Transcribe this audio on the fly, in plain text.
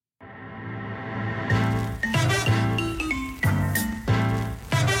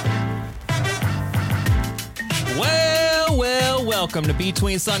welcome to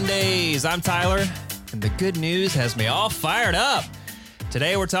Between Sundays. I'm Tyler, and the good news has me all fired up.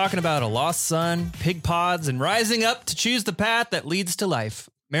 Today we're talking about a lost son, pig pods, and rising up to choose the path that leads to life.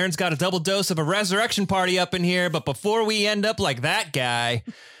 Maron's got a double dose of a resurrection party up in here, but before we end up like that guy,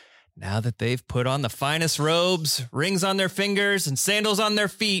 now that they've put on the finest robes, rings on their fingers, and sandals on their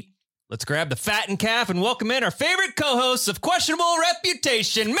feet, let's grab the fattened calf and welcome in our favorite co-hosts of questionable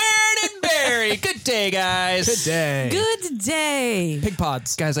reputation, Maron and Barry. Good day, guys. Good day. Good day. Pig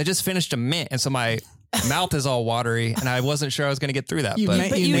pods. Guys, I just finished a mint, and so my mouth is all watery, and I wasn't sure I was going to get through that.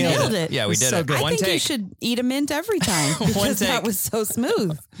 But you nailed it. Yeah, we did so it. good. I One think take. you should eat a mint every time because that was so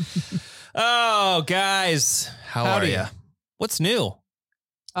smooth. Oh, guys, how are Howdy. you? What's new?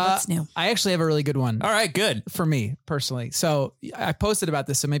 What's new? I actually have a really good one All right, good. for me personally. So I posted about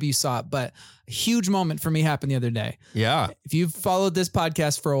this, so maybe you saw it, but a huge moment for me happened the other day. Yeah. If you've followed this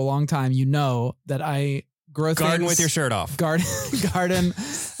podcast for a long time, you know that I grow Garden things, with your shirt off. garden,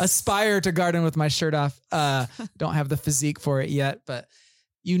 aspire to garden with my shirt off. Don't have the physique for it yet, but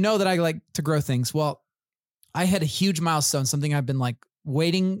you know that I like to grow things. Well, I had a huge milestone, something I've been like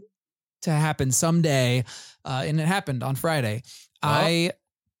waiting to happen someday, and it happened on Friday. I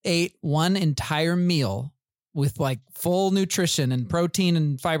ate one entire meal with like full nutrition and protein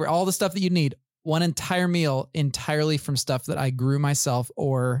and fiber, all the stuff that you need. One entire meal entirely from stuff that I grew myself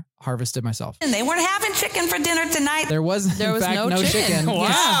or harvested myself. And they weren't having chicken for dinner tonight. There was in fact no chicken.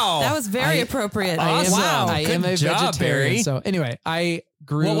 Wow. That was very appropriate. I am, Awesome. I am a Good job, vegetarian. Barry. So anyway, I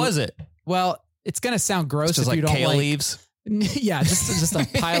grew. What was it? Well, it's going to sound gross Just if like you don't kale like leaves? Yeah, just a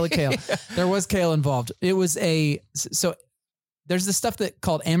pile of kale. There was kale involved. It was so there's this stuff that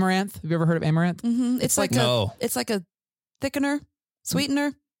called amaranth. Have you ever heard of amaranth? Mm-hmm. It's like no. It's like a thickener,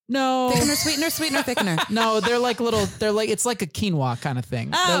 sweetener, No. thickener, sweetener, thickener. No, it's like a quinoa kind of thing.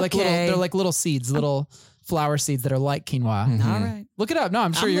 They're Okay. like little seeds, little flower seeds that are like quinoa. Mhm. All right. Look it up. No,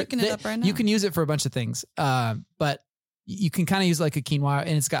 I'm sure I'm you're looking it up right now. You can use it for a bunch of things. But you can kind of use like a quinoa, and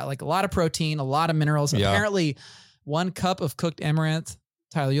it's got like a lot of protein, a lot of minerals. Yeah. Apparently 1 cup of cooked amaranth,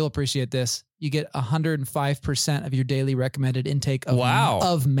 Tyler, you'll appreciate this. You get 105% of your daily recommended intake of, Wow.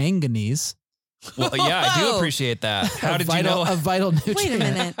 of manganese. Well, yeah, I do Whoa. appreciate that. How a did vital, you know? a vital nutrient? Wait a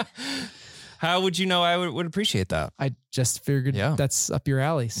minute. How would you know I would appreciate that? I just figured Yeah. that's up your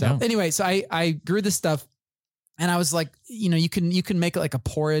alley. So Yeah. anyway, so I grew this stuff, and I was like, you can make it like a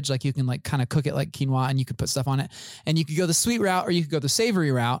porridge, like you can like kind of cook it like quinoa, and you could put stuff on it, and you could go the sweet route or you could go the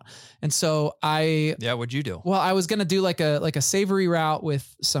savory route. And so Yeah, what'd you do? I was gonna do like a savory route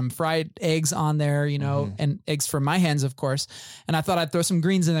with some fried eggs on there, and eggs from my hens, of course. And I thought I'd throw some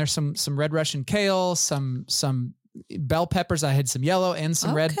greens in there, some red Russian kale, some bell peppers. I had some yellow and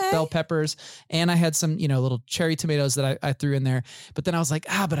some red Okay. bell peppers, and I had some little cherry tomatoes that I threw in there. But then I was like,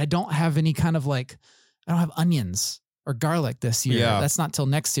 but I don't have any kind of like, I don't have onions or garlic this year. Yeah. That's not till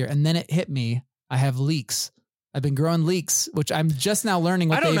next year. And then it hit me. I have leeks. I've been growing leeks, which I'm just now learning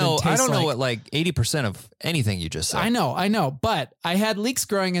what I don't they know. even taste I don't know like. what like 80% of anything you just said. I know, but I had leeks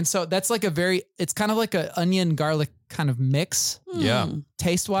growing, and so that's like it's kind of like a onion garlic kind of mix, Yeah.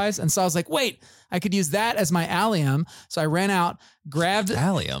 taste wise. And so I was like, wait, I could use that as my allium. So I ran out, grabbed.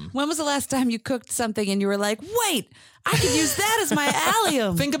 Allium. When was the last time you cooked something and you were like, wait, I could use that as my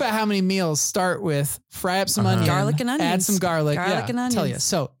allium? Think about how many meals start with fry up some onion, Garlic and add onions. some garlic, Garlic and Tell you. onions.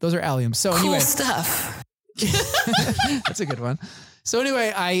 So those are alliums. So Cool anyway, stuff. that's a good one. So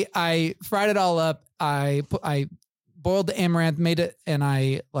anyway, I fried it all up. I boiled the amaranth, made it, and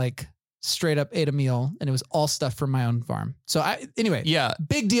I like straight up ate a meal, and it was all stuff from my own farm. So anyway, Yeah.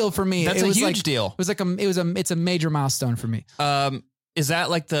 big deal for me. That's it a was huge like, deal. It was like it's a major milestone for me. Is that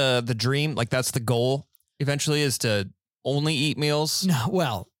like the dream? Like that's the goal eventually is to only eat meals? No,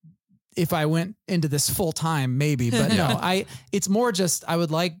 well, if I went into this full time, maybe, but no, it's more just, I would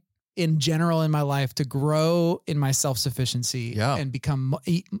like in general in my life to grow in my self-sufficiency and become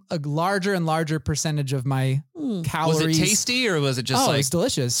a larger and larger percentage of my calories. Was it tasty or was it just like it's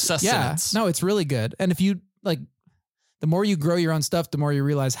delicious. sustenance? Yeah, no, it's really good. And if you like, the more you grow your own stuff, the more you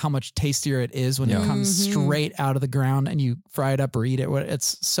realize how much tastier it is when it comes straight out of the ground and you fry it up or eat it.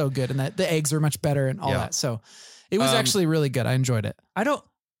 It's so good. And the eggs are much better and all that. So it was actually really good. I enjoyed it. I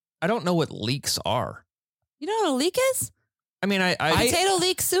don't know what leeks are. You know what a leek is? I mean, I Potato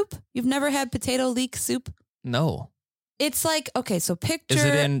leek soup? You've never had potato leek soup? no. It's like, okay, so picture Is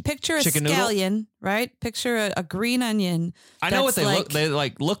it in a chicken noodle? scallion, right? Picture a green onion. I know what that's they look. They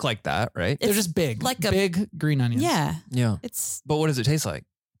like look like that, right? They're just big, like a- big green onions. Yeah. Yeah. It's But what does it taste like?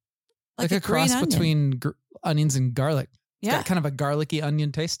 Like a green cross onion. between onions and garlic. It's Yeah. got kind of a garlicky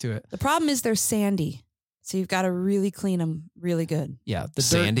onion taste to it. The problem is they're sandy. So you've got to really clean them really good. Yeah. The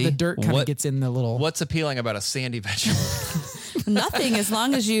Sandy? dirt kind of What- gets in the little. What's appealing about a sandy vegetable? Nothing, as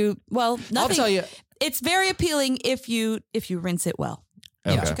long as you, nothing. I'll tell you, It's very appealing if you rinse it well.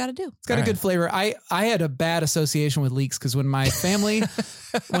 Okay. That's what you got to do. it's got a good flavor. I had a bad association with leeks because when my family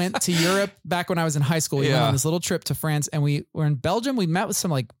went to Europe back when I was in high school, we went on this little trip to France, and we were in Belgium. We met with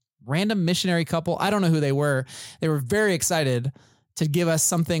some like random missionary couple. I don't know who they were. They were very excited to give us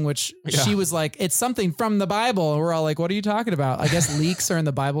something, which she was like, it's something from the Bible. And we're all like, what are you talking about? I guess leeks are in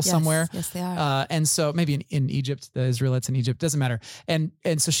the Bible somewhere. Yes, they are. And so maybe in Egypt, the Israelites in Egypt, doesn't matter. And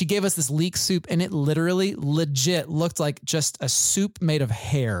so she gave us this leek soup, and it literally legit looked like just a soup made of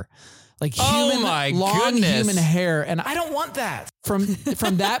hair. Like long human hair. And I don't want that. From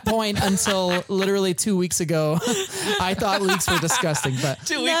that point until literally 2 weeks ago, I thought leeks were disgusting. But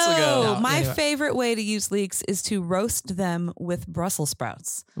 2 weeks ago. My favorite way to use leeks is to roast them with Brussels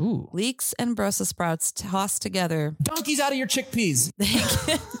sprouts. Ooh. Leeks and Brussels sprouts tossed together. Donkeys out of your chickpeas.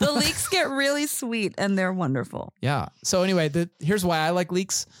 The leeks get really sweet and they're wonderful. Yeah. So anyway, here's why I like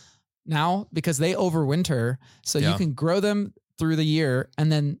leeks now, because they overwinter. So you can grow them through the year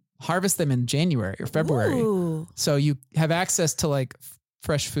and then harvest them in January or February. Ooh. So you have access to like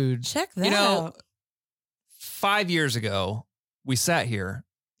fresh food. Check that out. 5 years ago, we sat here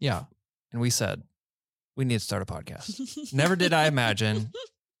Yeah. and we said, we need to start a podcast. Never did I imagine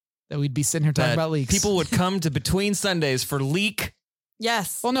That we'd be sitting here talking that about leeks. people would come to Between Sundays for leak.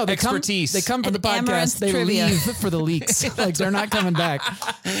 Yes. Well, no, they expertise. come for the And podcast. amaranth They trivia. leave for the leaks. Like they're not coming back.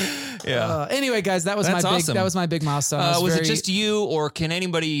 Yeah. Anyway, guys, that was That's awesome. That was my big milestone. Was it just you, or can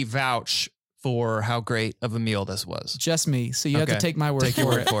anybody vouch for how great of a meal this was? just me? So you have to take my word Take your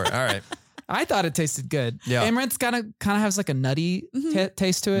for word it. for it. All right. I thought it tasted good. Yeah. Amaranth kind of has like a nutty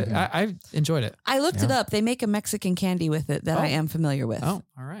taste to it. I enjoyed it. I looked it up. They make a Mexican candy with it that I am familiar with. Oh,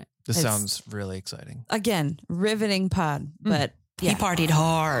 all right. This It's- sounds really exciting. Again, riveting pod, but He partied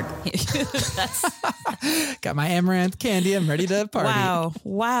hard. Got my amaranth candy. I'm ready to party.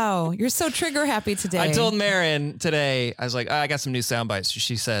 Wow. You're so trigger happy today. I told Maron today, I was like, I got some new sound bites.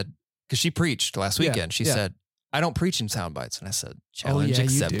 She said, because she preached last weekend, she said, I don't preach in sound bites. And I said, challenge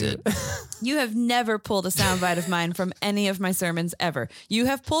accepted. You have never pulled a soundbite of mine from any of my sermons ever. You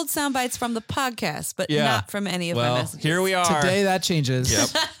have pulled sound bites from the podcast, but not from any of my messages. Here we are. Today that changes.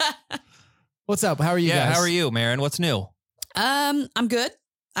 Yep. What's up? How are you guys? How are you, Maron? What's new? I'm good.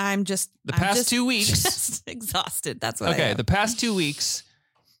 I'm just The past 2 weeks. just exhausted. That's what I Okay, am. the past 2 weeks,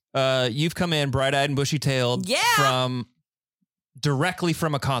 you've come in bright-eyed and bushy-tailed directly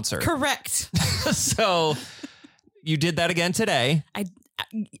from a concert. Correct. So you did that again today. I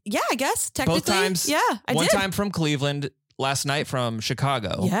guess technically. Both times. Yeah, I One did. time from Cleveland, last night from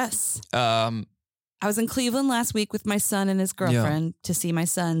Chicago. Yes. I I was in Cleveland last week with my son and his girlfriend to see my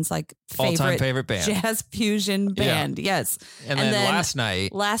son's like all-time favorite band. jazz fusion band. Yes. And then last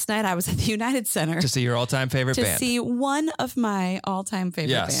night I was at the United Center to see your all-time favorite to band. see one of my all-time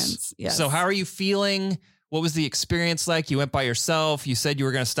favorite bands. Yes. So how are you feeling? What was the experience like? You went by yourself. You said you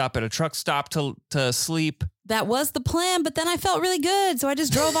were going to stop at a truck stop to sleep. That was the plan, but then I felt really good, so I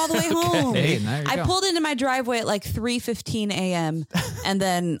just drove all the way home. Hey, there you I go. pulled into my driveway at like 3:15 a.m. and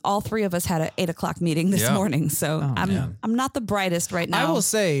then all three of us had an 8:00 meeting this morning. So I'm not the brightest right now. I will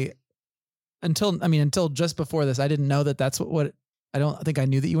say, until just before this, I didn't know that that's what. I don't think I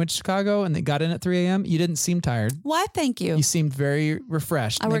knew that you went to Chicago and they got in at 3 a.m. You didn't seem tired. Why? Thank you. You seemed very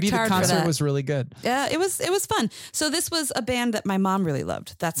refreshed. I worked Maybe the hard for concert that. was really good. Yeah, it was fun. So this was a band that my mom really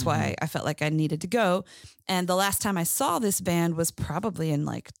loved. That's why I felt like I needed to go. And the last time I saw this band was probably in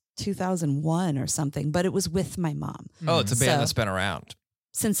like 2001 or something, but it was with my mom. Oh, it's a band So- that's been around.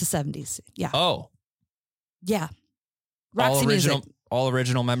 Since the 70s. Yeah. Oh, Yeah. Roxy Music. all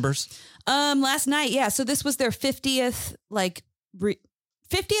original members. Last night, yeah. So this was their 50th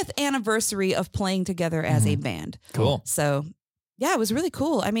 50th anniversary of playing together as a band. Cool. So yeah, it was really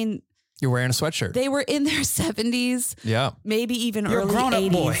cool. I mean, You're wearing a sweatshirt. they were in their 70s, Yeah. maybe even You're a early grown-up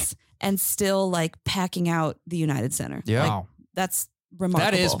 80s, boy. and still like packing out the United Center. Yeah. Like, Wow. that's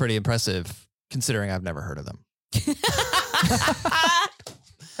remarkable. That is pretty impressive considering I've never heard of them.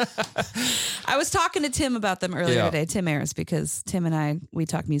 I was talking to Tim about them earlier today, Tim Ayers, because Tim and we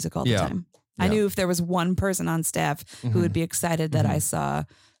talk music all the time. I knew if there was one person on staff who would be excited that I saw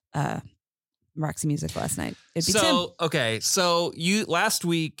Roxy Music last night, it'd be Tim. Okay. So last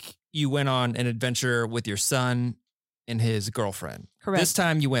week you went on an adventure with your son and his girlfriend. Correct. This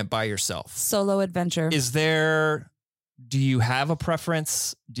time you went by yourself. Solo adventure. Do you have a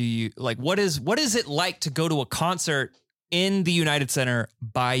preference? Do you like, what is it like to go to a concert in the United Center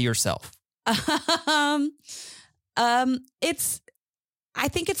by yourself? I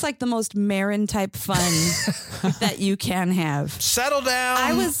think it's like the most Maron type fun that you can have. Settle down.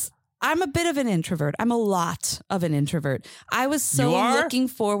 I was I'm a bit of an introvert. I'm a lot of an introvert. I was so looking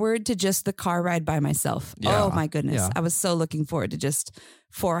forward to just the car ride by myself. Yeah. Oh my goodness. Yeah. I was so looking forward to just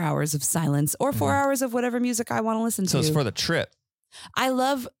 4 hours of silence or 4 hours of whatever music I want to listen to. So it's for the trip. I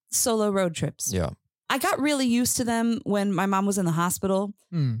love solo road trips. Yeah. I got really used to them when my mom was in the hospital.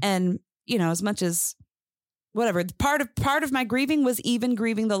 And, you know, as much as whatever, part of my grieving was even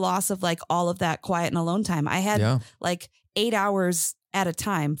grieving the loss of like all of that quiet and alone time. I had like 8 hours at a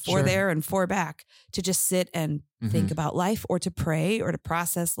time, 4 there and 4 back, to just sit and think about life or to pray or to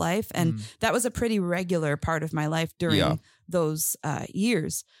process life. And that was a pretty regular part of my life during those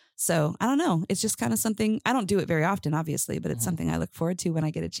years. So I don't know. It's just kind of something, I don't do it very often, obviously, but it's something I look forward to when I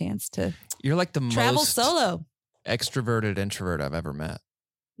get a chance to You're like the travel most solo. Extroverted introvert I've ever met.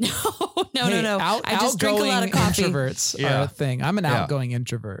 No. I just drink a lot of coffee. Introverts are a thing. I'm an outgoing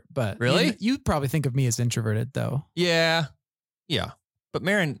introvert, but really, you probably think of me as introverted though. Yeah. But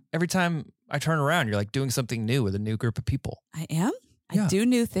Maron, every time I turn around, you're like doing something new with a new group of people. I am. I do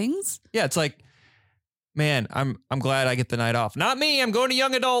new things. Yeah, it's like, man, I'm glad I get the night off. Not me. I'm going to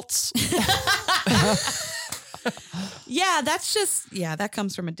young adults. Yeah, that's just that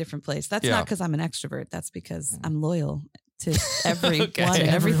comes from a different place. That's not because I'm an extrovert. That's because I'm loyal to everyone and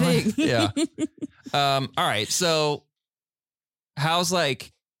everything. Yeah. All right. So how's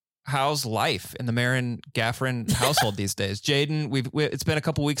life in the Maron Gaffron household these days? Jaden, it's been a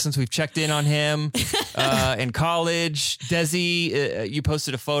couple weeks since we've checked in on him in college. Desi, you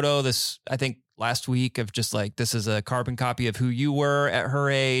posted a photo I think last week of just like, this is a carbon copy of who you were at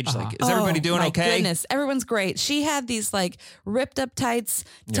her age. Like, is everybody doing okay? My goodness, everyone's great. She had these like ripped up tights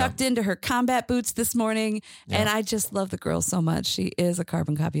tucked into her combat boots this morning. And I just love the girl so much. She is a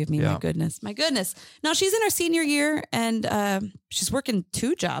carbon copy of me. My goodness. Now she's in her senior year and she's working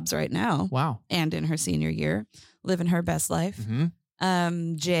 2 jobs right now. Wow. And in her senior year, living her best life.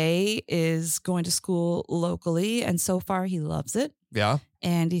 Jay is going to school locally and so far he loves it. Yeah.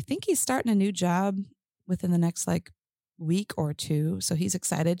 And you think he's starting a new job within the next like week or 2. So he's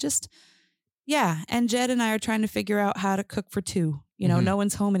excited. And Jed and I are trying to figure out how to cook for 2. You know, no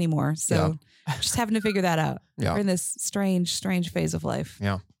one's home anymore. So just having to figure that out. Yeah. We're in this strange phase of life.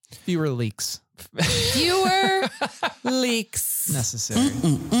 Yeah. Fewer leaks. Fewer leaks. Necessary.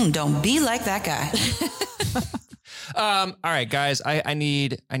 Don't be like that guy. All right, guys, I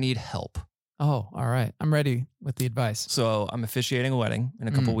need help. Oh, all right. I'm ready with the advice. So I'm officiating a wedding in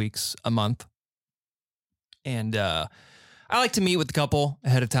a couple weeks, a month. And I like to meet with the couple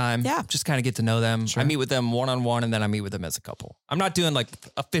ahead of time. Yeah. Just kind of get to know them. Sure. I meet with them one-on-one and then I meet with them as a couple. I'm not doing like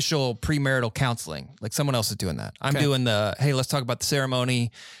official premarital counseling. Like someone else is doing that. I'm doing hey, let's talk about the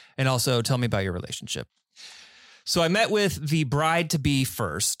ceremony and also tell me about your relationship. So I met with the bride-to-be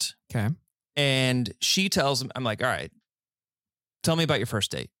first. Okay. And she tells me, I'm like, all right, tell me about your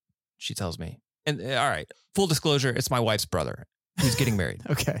first date. She tells me, and all right, full disclosure, it's my wife's brother who's getting married.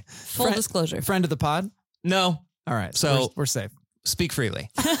 Okay. Full disclosure. Friend of the pod? No. All right. So we're safe. Speak freely.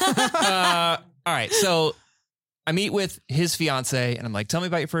 All right. So I meet with his fiance and I'm like, tell me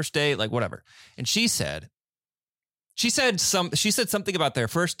about your first date, like whatever. And she said something about their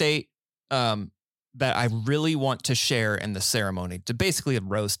first date that I really want to share in the ceremony to basically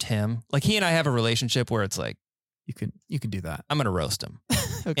roast him. Like he and I have a relationship where it's like, you can do that. I'm going to roast him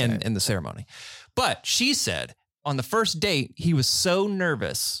okay. in the ceremony. But she said on the first date, he was so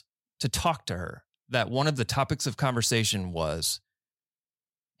nervous to talk to her that one of the topics of conversation was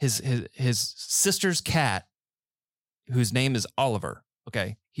his sister's cat, whose name is Oliver.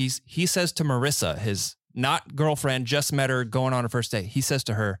 Okay. He says to Marissa, his not girlfriend, just met her going on her first date. He says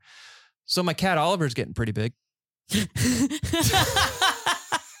to her, so my cat Oliver's getting pretty big.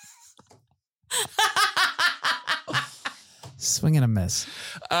 Swing and a miss.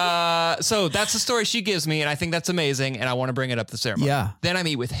 So that's the story she gives me, and I think that's amazing, and I want to bring it up the ceremony. Yeah. Then I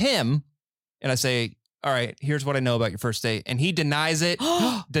meet with him, and I say, all right, here's what I know about your first date. And he denies it,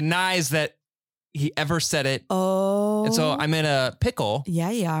 denies that he ever said it. Oh. And so I'm in a pickle. Yeah,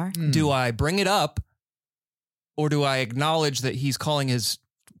 you are. Do I bring it up, or do I acknowledge that he's calling his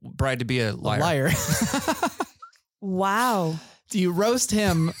bride to be a liar? Wow. Do you roast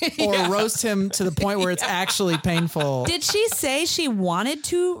him or roast him to the point where it's actually painful? Did she say she wanted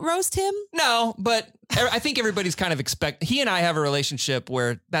to roast him? No, but I think everybody's kind of he and I have a relationship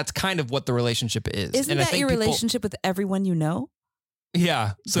where that's kind of what the relationship is. Isn't that your relationship with everyone you know?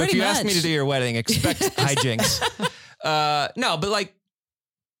 Yeah. So Pretty if you much. ask me to do your wedding, expect hijinks. No, but like,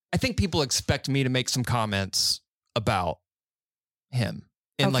 I think people expect me to make some comments about him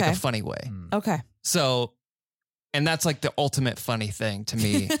in like a funny way. Okay. So, and that's like the ultimate funny thing to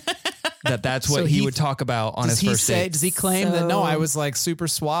me That's what he would talk about on his first date. Does he claim that, no, I was like super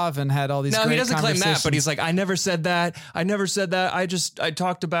suave and had all these great conversations? No, he doesn't claim that, but he's like, I never said that. I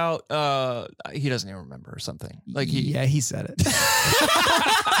talked about, he doesn't even remember or something. Like he said it.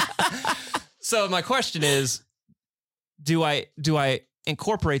 So my question is, do I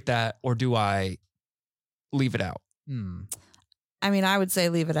incorporate that or do I leave it out? I mean, I would say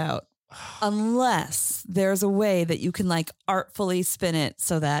leave it out. Unless there's a way that you can like artfully spin it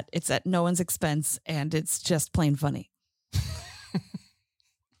so that it's at no one's expense and it's just plain funny.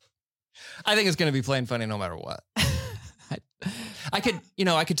 I think it's going to be plain funny no matter what. I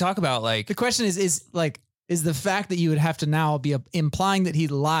could talk about like, the question is the fact that you would have to now be implying that he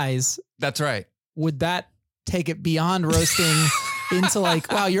lies. That's right. Would that take it beyond roasting into like,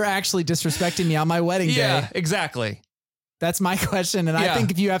 wow, you're actually disrespecting me on my wedding day? Yeah, exactly. That's my question. And I think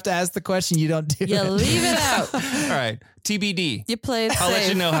if you have to ask the question, you don't do it. You leave it out. All right. TBD. You play it safe. I'll let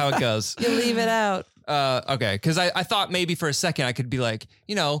you know how it goes. You leave it out. Okay. Because I thought maybe for a second I could be like,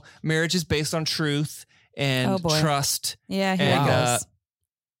 marriage is based on truth and trust. Yeah. And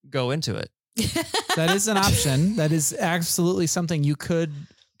go into it. That is an option. That is absolutely something you could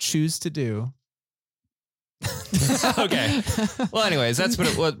choose to do. Okay. Well, anyways, that's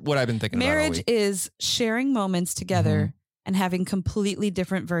what I've been thinking Marriage about. Marriage is sharing moments together and having completely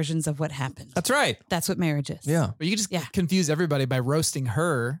different versions of what happened. That's right. That's what marriage is. Yeah. But you could just confuse everybody by roasting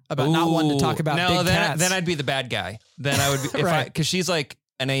her about not wanting to talk about big cats. Then I'd be the bad guy. Then I would be, because she's like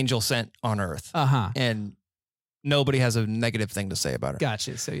an angel sent on earth. And nobody has a negative thing to say about her.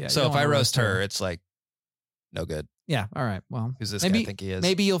 Gotcha. So yeah. So if I roast her, it's like no good. Yeah. All right. Well, who's this guy think he is?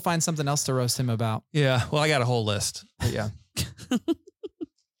 Maybe you'll find something else to roast him about. Yeah. Well, I got a whole list. But yeah. All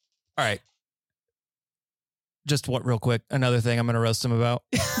right. Just real quick, another thing I'm going to roast him about.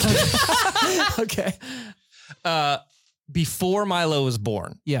 Okay. Before Milo was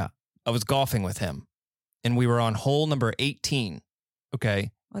born, I was golfing with him, and we were on hole number 18.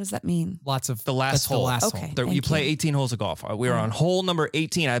 Okay. What does that mean? The last hole. Okay. You play 18 holes of golf. We were on hole number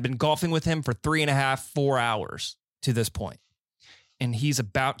 18. I've been golfing with him for 4 hours to this point, and he's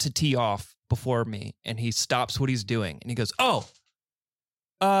about to tee off before me, and he stops what he's doing, and he goes,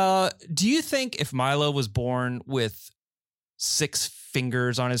 do you think if Milo was born with 6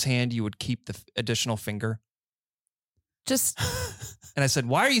 fingers on his hand, you would keep the additional finger? And I said,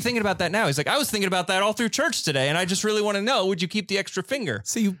 why are you thinking about that now? He's like, I was thinking about that all through church today, and I just really want to know, would you keep the extra finger?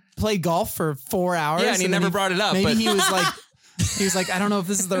 So you play golf for 4 hours? Yeah, and he never brought it up. Maybe he was like, I don't know if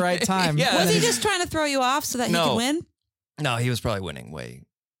this is the right time. Was he just trying to throw you off so that he could win? No, he was probably winning way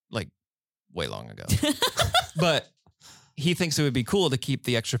long ago. But he thinks it would be cool to keep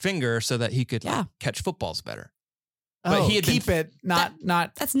the extra finger so that he could catch footballs better. But he had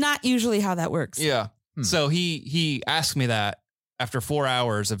That's not usually how that works. Yeah. So he asked me that after 4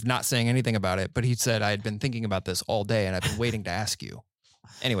 hours of not saying anything about it, but he said, I had been thinking about this all day and I've been waiting to ask you.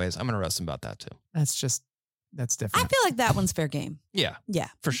 Anyways, I'm going to roast him about that too. That's different. I feel like that one's fair game. Yeah. Yeah.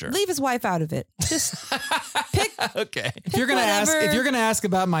 For sure. Leave his wife out of it. Just pick. Okay. If you're gonna ask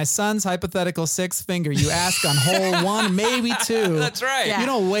about my son's hypothetical 6 finger, you ask on hole 1, maybe 2. That's right. Yeah. You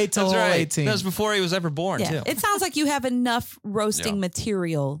don't wait till hole 18. That was before he was ever born too. It sounds like you have enough roasting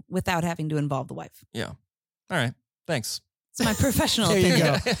material without having to involve the wife. Yeah. All right. Thanks. It's my professional There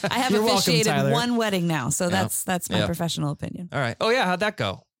opinion. you go. I have officiated one wedding now, so that's my professional opinion. All right. Oh yeah, how'd that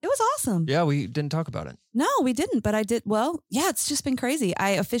go? It was awesome. Yeah, we didn't talk about it. No, we didn't, but I did. Well, yeah, it's just been crazy.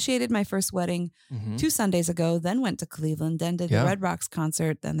 I officiated my first wedding 2 Sundays ago, then went to Cleveland, then did the Red Rocks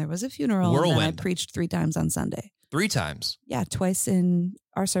concert, then there was a funeral, and then I preached 3 times on Sunday. 3 times? Yeah, twice in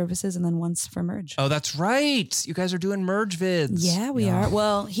our services and then once for Merge. Oh, that's right. You guys are doing Merge vids. Yeah, we are.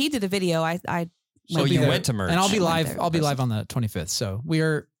 Well, he did a video. I So you went to Merge. And I'll be live. I'll be live on the 25th. So we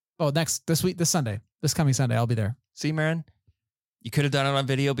are, this coming Sunday, I'll be there. See, Maron? You could have done it on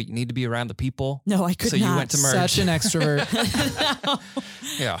video, but you need to be around the people. No, I could not. So you went to Merge. Such an extrovert. No.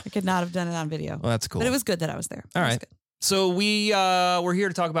 Yeah. I could not have done it on video. Well, that's cool. But it was good that I was there. All right. So we're here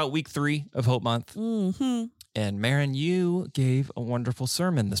to talk about week 3 of Hope Month. Mm-hmm. And Maron, you gave a wonderful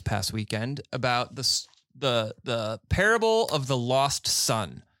sermon this past weekend about the parable of the lost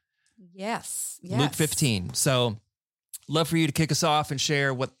son. Yes. Luke 15. So love for you to kick us off and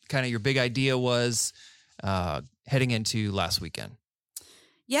share what kind of your big idea was heading into last weekend.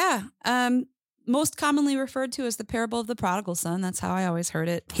 Yeah. Most commonly referred to as the parable of the prodigal son. That's how I always heard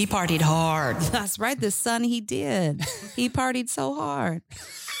it. He partied hard. That's right. This son, he did. He partied so hard.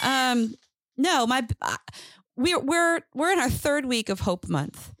 No, we're in our 3rd week of Hope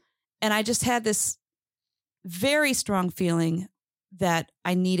Month. And I just had this very strong feeling that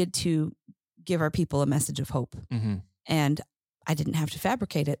I needed to give our people a message of hope. Mm-hmm. And I didn't have to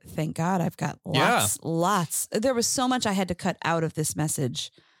fabricate it. Thank God. I've got lots. There was so much I had to cut out of this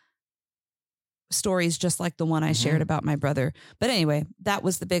message. Stories just like the one I shared about my brother. But anyway, that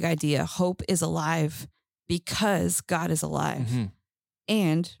was the big idea. Hope is alive because God is alive.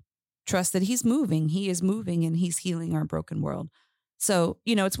 And trust that he's moving. He is moving and he's healing our broken world. So,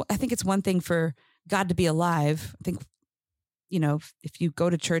 I think it's one thing for God to be alive. I think, if you go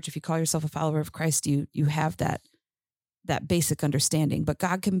to church, if you call yourself a follower of Christ, you have that basic understanding. But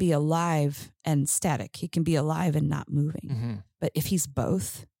God can be alive and static. He can be alive and not moving. But if he's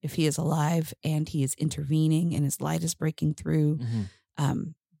both, if he is alive and he is intervening and his light is breaking through,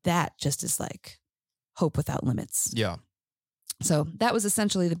 that just is like hope without limits. Yeah. So that was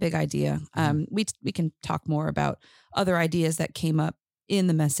essentially the big idea. We can talk more about other ideas that came up in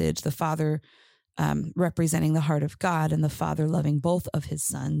the message. The Father representing the heart of God and the Father loving both of his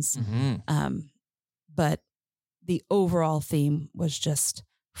sons. But the overall theme was just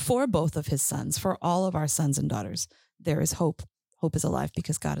for both of his sons, for all of our sons and daughters, there is hope. Hope is alive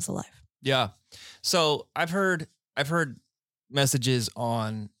because God is alive. Yeah. So I've heard messages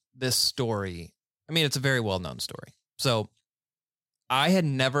on this story. I mean, it's a very well-known story. So I had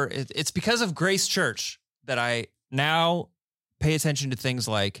never, it's because of Grace Church that I now pay attention to things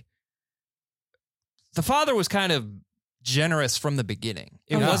like the Father was kind of generous from the beginning.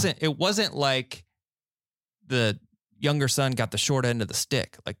 It wasn't like the younger son got the short end of the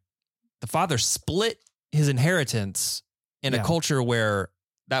stick. Like the Father split his inheritance in a culture where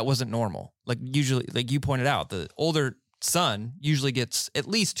that wasn't normal. Like usually, like you pointed out, the older son usually gets at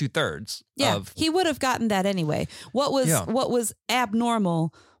least 2/3. Yeah, of, he would have gotten that anyway. What was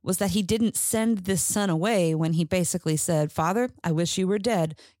abnormal was that he didn't send this son away when he basically said, "Father, I wish you were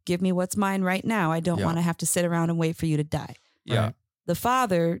dead. Give me what's mine right now. I don't want to have to sit around and wait for you to die." Yeah. Right? The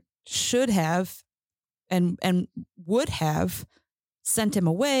Father should have and would have sent him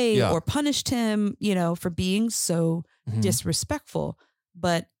away or punished him, for being so disrespectful.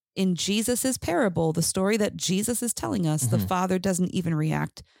 But in Jesus's parable, the story that Jesus is telling us, the Father doesn't even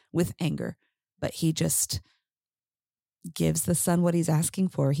react with anger, but he just gives the son what he's asking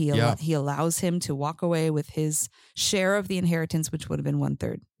for. He allows him to walk away with his share of the inheritance, which would have been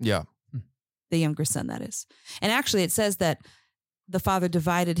 1/3. Yeah. The younger son, that is. And actually it says that the Father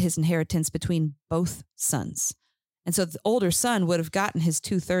divided his inheritance between both sons. And so the older son would have gotten his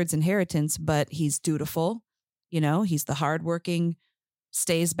 2/3 inheritance, but he's dutiful. He's the hardworking,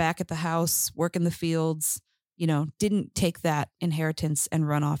 stays back at the house, work in the fields, didn't take that inheritance and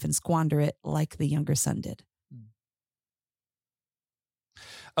run off and squander it like the younger son did.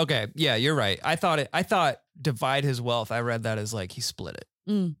 Okay. Yeah, you're right. I thought divide his wealth. I read that as like he split it.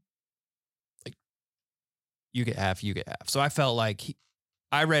 Like you get half, you get half. So I felt like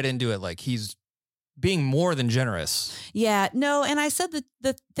I read into it like he's being more than generous. Yeah, no. And I said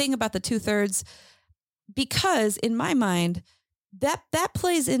the thing about the 2/3 because in my mind, that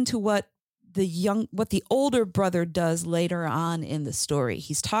plays into what the older brother does later on in the story.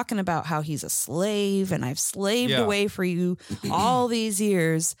 He's talking about how he's a slave and I've slaved away for you all these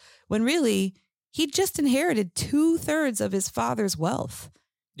years, when really he just inherited 2/3 of his father's wealth.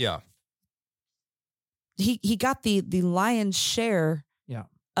 Yeah. He got the lion's share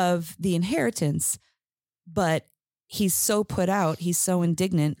of the inheritance, but he's so put out, he's so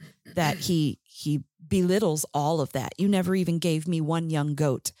indignant that he belittles all of that. You never even gave me one young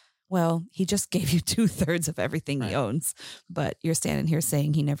goat. Well, he just gave you 2/3 of everything he owns, but you're standing here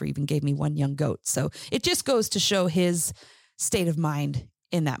saying he never even gave me one young goat. So it just goes to show his state of mind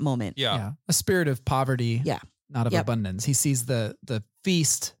in that moment. Yeah. A spirit of poverty, not of abundance. He sees the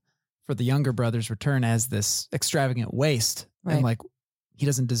feast for the younger brother's return as this extravagant waste. Right. And like, he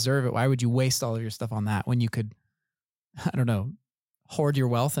doesn't deserve it. Why would you waste all of your stuff on that when you could, I don't know, hoard your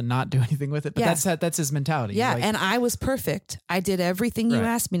wealth and not do anything with it? But that's his mentality. Yeah. Like, and I was perfect. I did everything you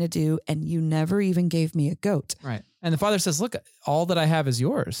asked me to do, and you never even gave me a goat. Right. And the Father says, look, all that I have is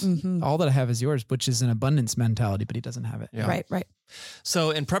yours. All that I have is yours, which is an abundance mentality, but he doesn't have it. Yeah. Right.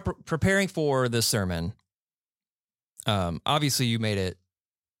 So in preparing for this sermon, obviously you made it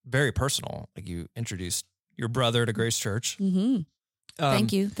very personal. Like you introduced your brother to Grace Church.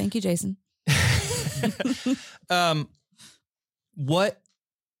 Thank you, Jason. What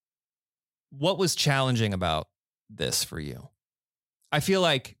was challenging about this for you? I feel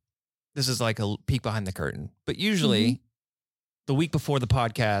like this is like a peek behind the curtain, but usually the week before the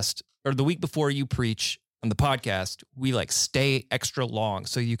podcast or the week before you preach on the podcast, we like stay extra long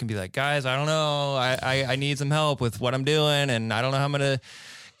so you can be like, guys, I don't know. I need some help with what I'm doing and I don't know how I'm going to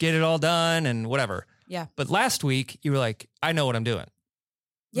get it all done and whatever. Yeah. But last week you were like, I know what I'm doing.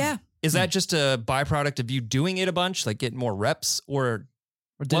 Yeah. Is that just a byproduct of you doing it a bunch, like getting more reps, or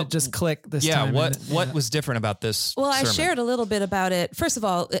did it just click this time? What was different about this? Well, sermon? I shared a little bit about it. First of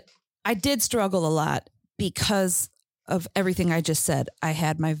all, I did struggle a lot because of everything I just said. I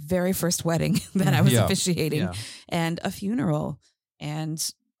had my very first wedding that I was officiating and a funeral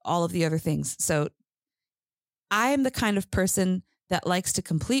and all of the other things. So I am the kind of person that likes to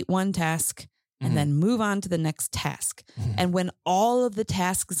complete one task and then move on to the next task. And when all of the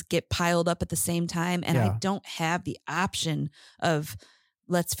tasks get piled up at the same time and I don't have the option of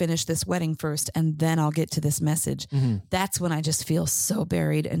let's finish this wedding first and then I'll get to this message, that's when I just feel so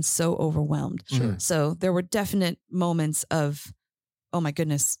buried and so overwhelmed. Sure. So there were definite moments of, oh my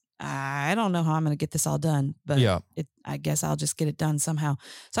goodness, I don't know how I'm going to get this all done, but I guess I'll just get it done somehow.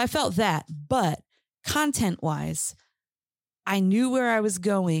 So I felt that, but content-wise, I knew where I was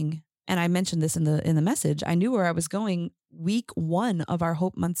going. And I mentioned this in the message. I knew where I was going week 1 of our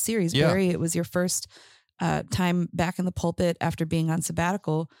Hope Month series. Barry, it was your first time back in the pulpit after being on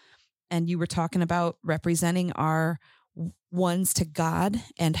sabbatical. And you were talking about representing our ones to God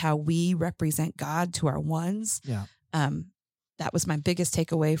and how we represent God to our ones. Yeah. That was my biggest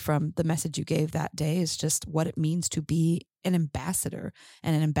takeaway from the message you gave that day, is just what it means to be an ambassador.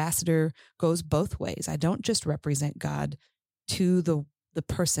 And an ambassador goes both ways. I don't just represent God to the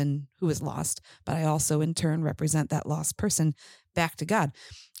person who is lost, but I also in turn represent that lost person back to God.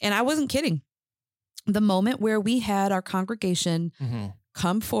 And I wasn't kidding. The moment where we had our congregation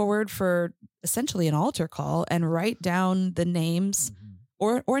come forward for essentially an altar call and write down the names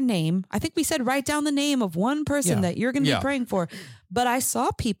or name, I think we said write down the name of one person that you're going to be praying for. But I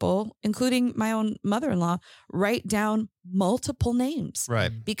saw people, including my own mother-in-law, write down multiple names.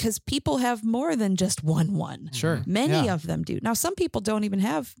 Right. Because people have more than just one. Sure. Many of them do. Now, some people don't even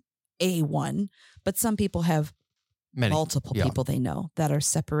have a one, but some people have multiple people they know that are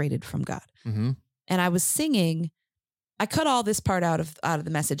separated from God. And I was singing, I cut all this part out of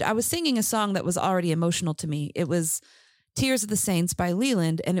the message. I was singing a song that was already emotional to me. It was Tears of the Saints by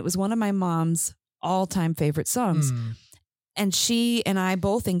Leland, and it was one of my mom's all-time favorite songs. And she and I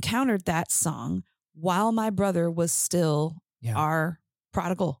both encountered that song while my brother was still our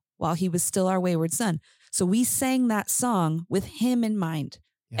prodigal, while he was still our wayward son. So we sang that song with him in mind.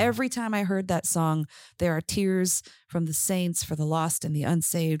 Every time I heard that song, there are tears from the saints for the lost and the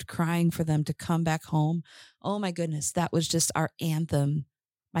unsaved, crying for them to come back home. Oh my goodness, that was just our anthem,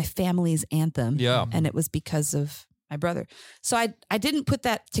 my family's anthem. And it was because of my brother. So I didn't put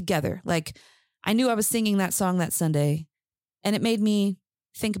that together. Like, I knew I was singing that song that Sunday, and it made me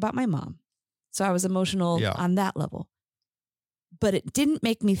think about my mom. So I was emotional on that level. But it didn't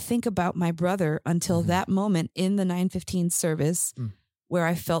make me think about my brother until that moment in the 9:15 service where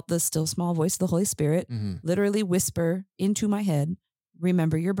I felt the still small voice of the Holy Spirit literally whisper into my head,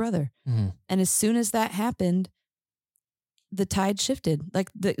 remember your brother. And as soon as that happened, the tide shifted. Like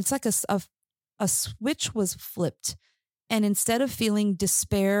it's like a switch was flipped. And instead of feeling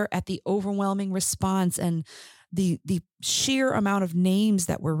despair at the overwhelming response and the sheer amount of names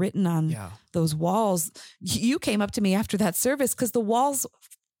that were written on those walls, you came up to me after that service because the walls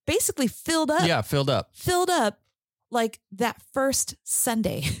basically filled up. Yeah, filled up like that first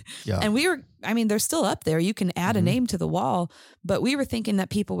Sunday. And they're still up there. You can add a name to the wall, but we were thinking that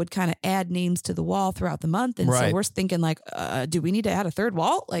people would kind of add names to the wall throughout the month. And so we're thinking like, do we need to add a third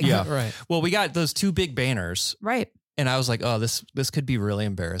wall? Like, right. Well, we got those 2 big banners. Right. And I was like, oh, this could be really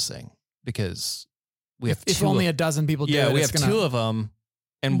embarrassing because we have if only a dozen people do it. We have 2 of them.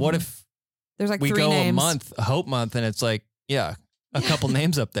 And what if there's like we 3 go names. a Hope Month, and it's like, a couple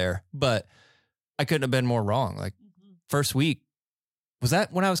names up there, but I couldn't have been more wrong. Like first week, was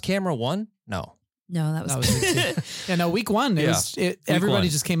that when I was camera 1? No, that was week 1. Everybody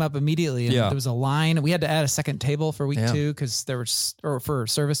just came up immediately, and there was a line. We had to add a second table for week 2 because there was, or for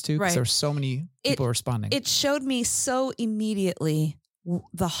service 2, because there were so many people responding. It showed me so immediately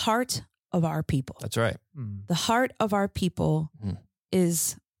the heart of our people. That's right. The heart of our people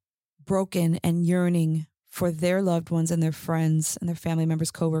is broken and yearning for their loved ones and their friends and their family members,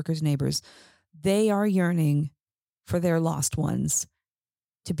 coworkers, neighbors. They are yearning for their lost ones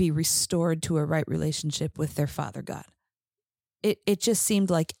to be restored to a right relationship with their Father God. It just seemed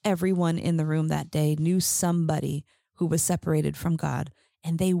like everyone in the room that day knew somebody who was separated from God,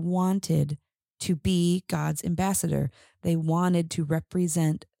 and they wanted to be God's ambassador. They wanted to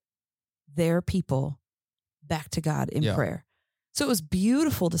represent their people back to God in prayer. So it was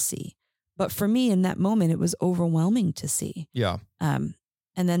beautiful to see. But for me in that moment, it was overwhelming to see. Yeah. And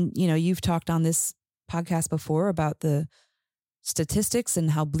then, you've talked on this podcast before about the statistics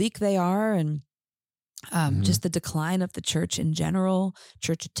and how bleak they are. And just the decline of the church in general,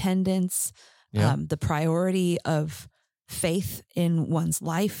 church attendance, the priority of faith in one's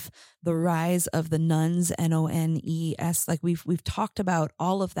life, the rise of the nuns, NONES. Like we've talked about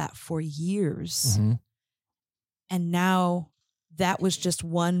all of that for years. Mm-hmm. And now that was just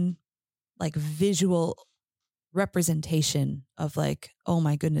one like visual representation of like, oh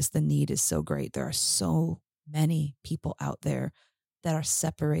my goodness, the need is so great. There are so many people out there that are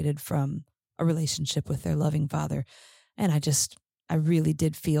separated from a relationship with their loving Father. And I really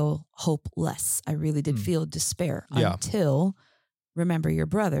did feel hopeless. I really did feel despair until Remember Your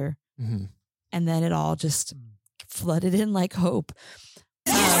Brother. Mm-hmm. And then it all just flooded in like hope.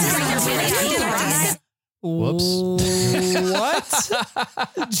 Whoops.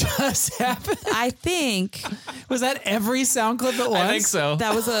 What just happened? I think Was that every sound clip at once? I think so.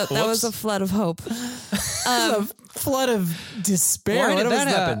 that was a flood of hope. A flood of despair. Why What did was that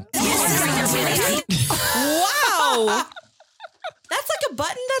happen? Wow. That's like a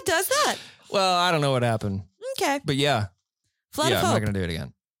button that does that. Well, I don't know what happened, Okay. but yeah, Flood of I'm hope. not going to do it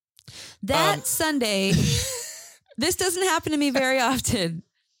again. That Sunday, this doesn't happen to me very often.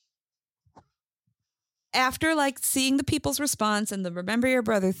 After like seeing the people's response and the Remember Your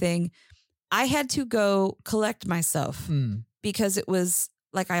Brother thing, I had to go collect myself because it was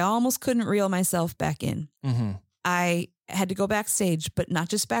like I almost couldn't reel myself back in. Mm-hmm. I had to go backstage, but not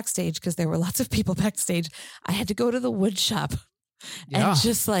just backstage because there were lots of people backstage. I had to go to the wood shop and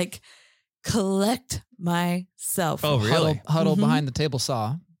just like collect myself. Oh, really? Huddle behind the table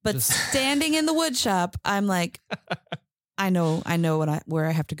saw. But standing in the wood shop, I'm like, I know where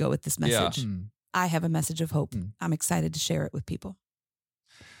I have to go with this message. Yeah. I have a message of hope. I'm excited to share it with people.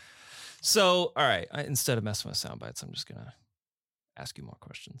 So, all right, instead of messing with sound bites, I'm just going to ask you more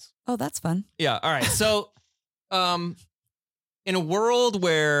questions. Oh, that's fun. Yeah. All right. So, in a world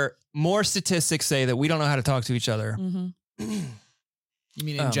where more statistics say that we don't know how to talk to each other, Mm-hmm. You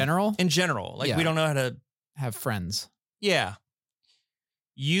mean in general? In general, like we don't know how to have friends. Yeah.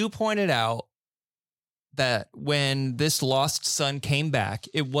 You pointed out that when this lost son came back,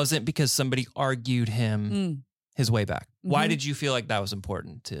 it wasn't because somebody argued him his way back. Why did you feel like that was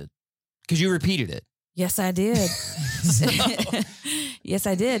important to? Because you repeated it. Yes, I did. Yes,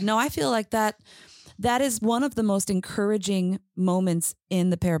 I did. No, I feel like that is one of the most encouraging moments in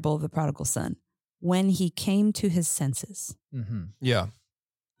the parable of the prodigal son, when he came to his senses. Mm-hmm. Yeah.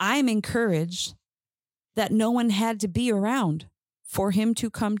 I'm encouraged that no one had to be around for him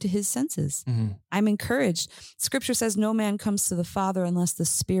to come to his senses. Mm-hmm. I'm encouraged. Scripture says no man comes to the Father unless the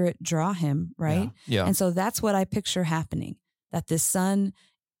Spirit draw him, right? Yeah. And so that's what I picture happening, that this son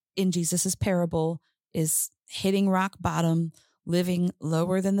in Jesus's parable is hitting rock bottom, living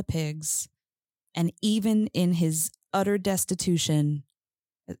lower than the pigs. And even in his utter destitution,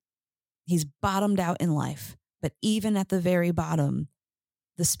 he's bottomed out in life. But even at the very bottom,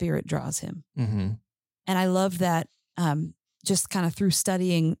 the Spirit draws him. Mm-hmm. And I love that just kind of through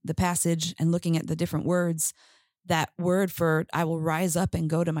studying the passage and looking at the different words, that word for I will rise up and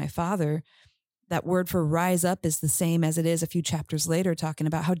go to my Father, that word for rise up is the same as it is a few chapters later, talking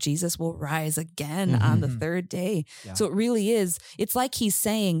about how Jesus will rise again on the third day. Yeah. So it really is. It's like he's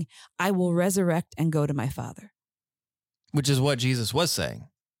saying, I will resurrect and go to my Father. Which is what Jesus was saying.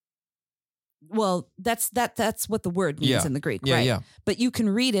 Well, that's what the word means in the Greek, right? Yeah. But you can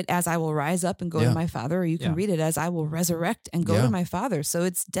read it as I will rise up and go to my Father, or you can read it as I will resurrect and go to my Father. So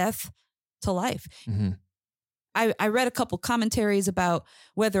it's death to life. Mm-hmm. I read a couple commentaries about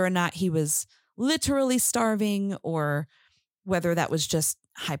whether or not he was literally starving or whether that was just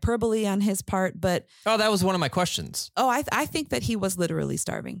hyperbole on his part. But that was one of my questions. I think that he was literally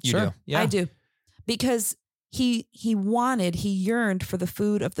starving. You do? Yeah. I do. Because he yearned for the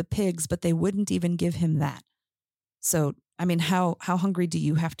food of the pigs, but they wouldn't even give him that. So, I mean, how hungry do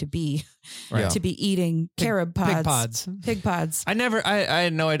you have to be to be eating carob pods? Pig pods. I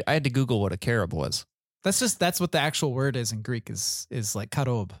had no idea. I had to Google what a carob was. That's what the actual word is in Greek is like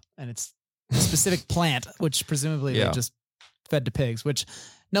karob, and it's a specific plant, which presumably they just fed to pigs, which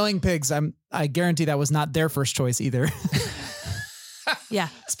knowing pigs, I guarantee that was not their first choice either. Yeah.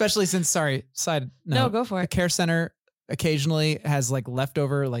 Especially since, side note. No, go for it. The care center occasionally has like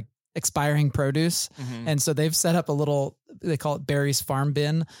leftover, like expiring produce. Mm-hmm. And so they've set up a little, they call it Barry's Farm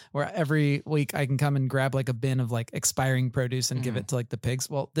Bin, where every week I can come and grab like a bin of like expiring produce and give it to like the pigs.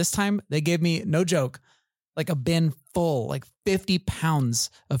 Well, this time they gave me, no joke, like a bin full, like 50 pounds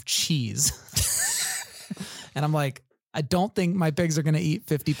of cheese. And I'm like, I don't think my pigs are going to eat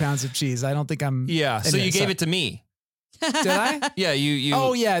 50 pounds of cheese. I don't think I'm. Yeah. So you gave it to me. Did I? Yeah, you.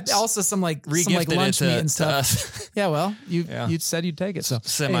 Oh yeah. Also some like lunch meat and stuff. Yeah. Well, you said you'd take it. So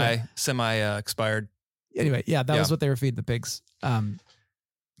semi expired. Anyway, yeah, that was what they were feeding the pigs. Can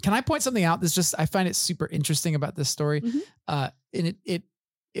I point something out? I find it super interesting about this story. And it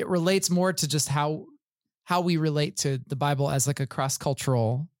relates more to just how we relate to the Bible as like a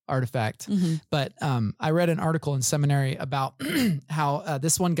cross-cultural artifact. But I read an article in seminary about how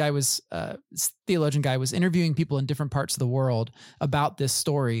this one guy this theologian guy was interviewing people in different parts of the world about this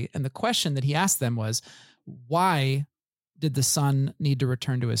story. And the question that he asked them was, why did the son need to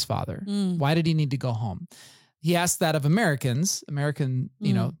return to his father? Why did he need to go home? He asked that of American,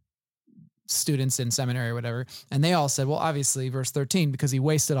 students in seminary or whatever. And they all said, well, obviously verse 13, because he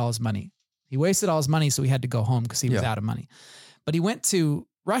wasted all his money. He wasted all his money. So he had to go home because he was out of money. But he went to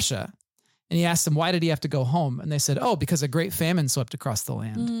Russia and he asked them, why did he have to go home? And they said, oh, because a great famine swept across the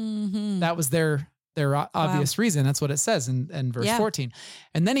land. That was their obvious reason. That's what it says in verse 14.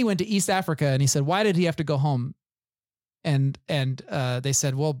 And then he went to East Africa and he said, why did he have to go home? And they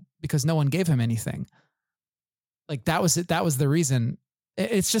said, well, because no one gave him anything. Like that was it. That was the reason.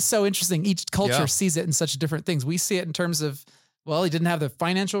 It's just so interesting. Each culture sees it in such different things. We see it in terms of, well, he didn't have the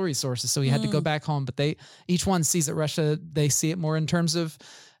financial resources, so he had to go back home. But each one sees it. Russia, they see it more in terms of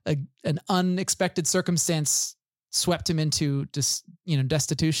an unexpected circumstance swept him into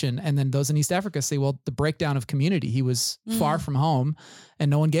destitution. And then those in East Africa say, well, the breakdown of community. He was far from home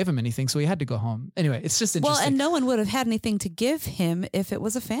and no one gave him anything, so he had to go home. Anyway, it's just interesting. Well, and no one would have had anything to give him if it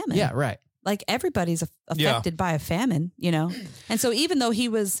was a famine. Yeah, right. Like everybody's affected by a famine, And so even though he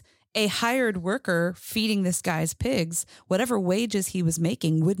was a hired worker feeding this guy's pigs, whatever wages he was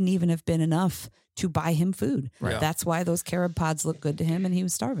making wouldn't even have been enough to buy him food. Right. That's why those carob pods looked good to him and he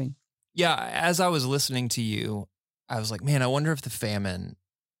was starving. Yeah. As I was listening to you, I was like, man, I wonder if the famine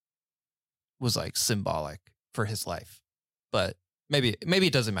was like symbolic for his life, but maybe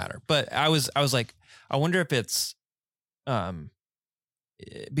it doesn't matter. But I was like, I wonder if it's,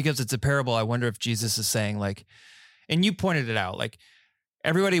 because it's a parable, I wonder if Jesus is saying like, and you pointed it out, like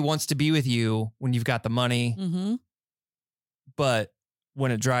everybody wants to be with you when you've got the money, but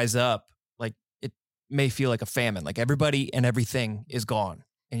when it dries up, like it may feel like a famine, like everybody and everything is gone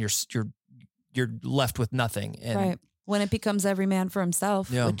and you're left with nothing. And right. When it becomes every man for himself,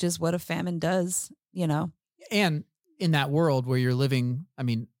 which is what a famine does, And in that world where you're living,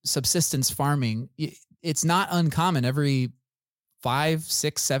 subsistence farming, it's not uncommon every 5,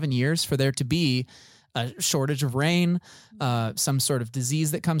 6, 7 years for there to be a shortage of rain, some sort of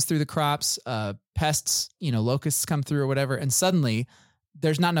disease that comes through the crops, pests, locusts come through or whatever. And suddenly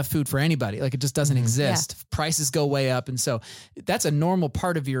there's not enough food for anybody. Like it just doesn't exist. Yeah. Prices go way up. And so that's a normal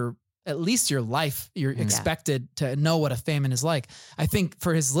part of at least your life. You're expected to know what a famine is like. I think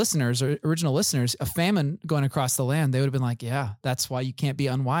for his listeners or original listeners, a famine going across the land, they would have been like, yeah, that's why you can't be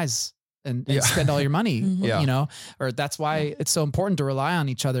unwise and spend all your money, or that's why it's so important to rely on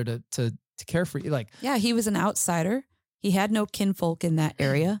each other to care for you. Like, yeah, he was an outsider. He had no kinfolk in that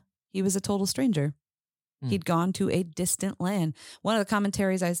area. He was a total stranger. He'd gone to a distant land. One of the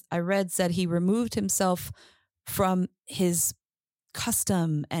commentaries I read said he removed himself from his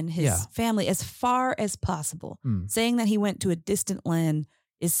custom and his family as far as possible. Saying that he went to a distant land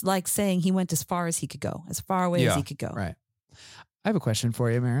is like saying he went as far as he could go, as far away as he could go. Right. I have a question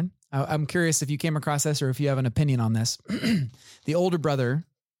for you, Maron. I'm curious if you came across this or if you have an opinion on this. The older brother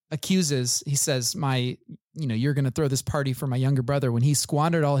accuses, he says, you're going to throw this party for my younger brother when he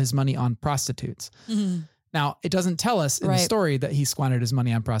squandered all his money on prostitutes. Now, it doesn't tell us in the story that he squandered his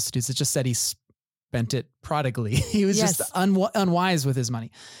money on prostitutes. It just said he spent it prodigally. He was just unwise with his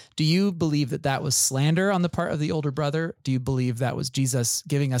money. Do you believe that was slander on the part of the older brother? Do you believe that was Jesus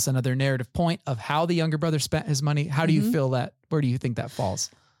giving us another narrative point of how the younger brother spent his money? How do you feel that? Where do you think that falls?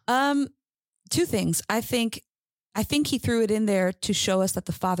 Two things. I think he threw it in there to show us that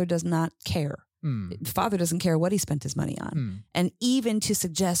the father does not care. The father doesn't care what he spent his money on. And even to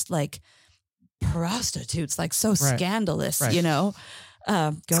suggest like prostitutes, like so scandalous,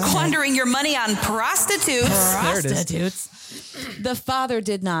 squandering your money on prostitutes. The father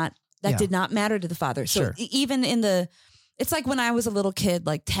did not matter to the father. So even it's like when I was a little kid,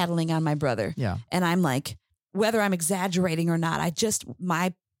 like tattling on my brother. Yeah. And I'm like, whether I'm exaggerating or not,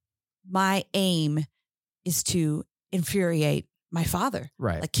 my aim is to infuriate my father.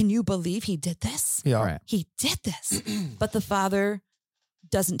 Right. Like, can you believe he did this? Yeah. Right. He did this. But the father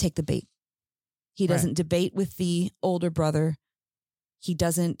doesn't take the bait. He doesn't debate with the older brother. He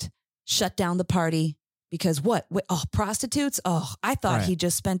doesn't shut down the party because what? Oh, prostitutes? Oh, I thought he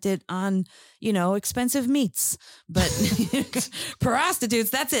just spent it on, expensive meats. But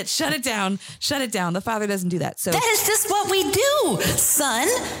prostitutes, that's it. Shut it down. Shut it down. The father doesn't do that. So that is just what we do, son.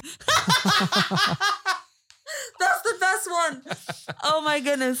 That's the best one. Oh my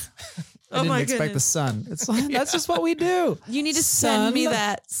goodness. I didn't expect the son. It's like, that's just what we do. You need to send me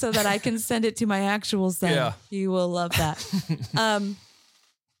that so that I can send it to my actual son. Yeah. You will love that.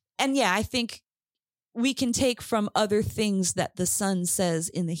 And yeah, I think we can take from other things that the son says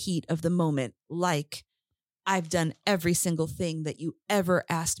in the heat of the moment, like, I've done every single thing that you ever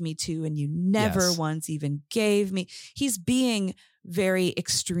asked me to, and you never once even gave me. He's being very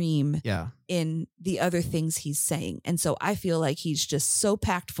extreme in the other things he's saying. And so I feel like he's just so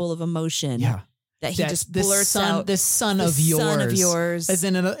packed full of emotion that he just blurts out, this son of yours. As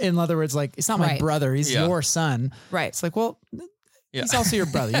in other words, like, it's not my brother, he's your son. Right. It's like, well, he's also your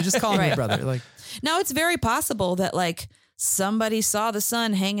brother. You just call him your brother. Like, now it's very possible that like somebody saw the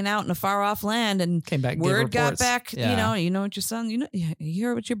son hanging out in a far off land and came back, word got back, you know what your son, you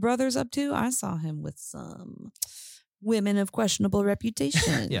heard what your brother's up to? I saw him with some women of questionable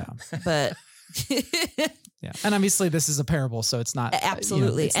reputation. But and obviously this is a parable, so it's not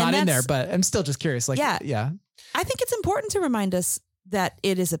absolutely it's not in there, but I'm still just curious. Like, I think it's important to remind us that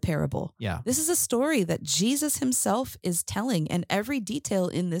it is a parable. Yeah. This is a story that Jesus himself is telling, and every detail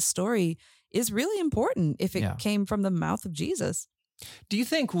in this story is really important if it came from the mouth of Jesus. Do you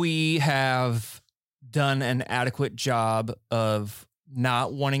think we have done an adequate job of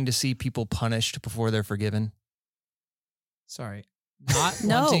not wanting to see people punished before they're forgiven? Sorry. Not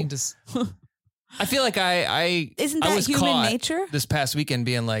wanting to... I feel like Isn't that I was human caught nature? this past weekend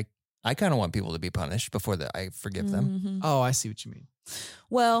being like, I kind of want people to be punished before I forgive them. Mm-hmm. Oh, I see what you mean.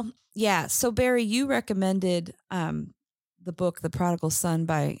 Well, yeah. So Barry, you recommended the book, The Prodigal Son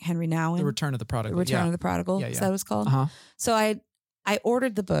by Henry Nouwen. The Return of the Prodigal. The Return of the Prodigal. Is that what it's called? Uh-huh. So I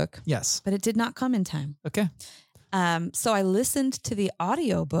ordered the book. Yes. But it did not come in time. Okay. So I listened to the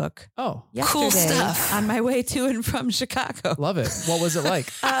audio-book yesterday cool stuff. On my way to and from Chicago. Love it. What was it like?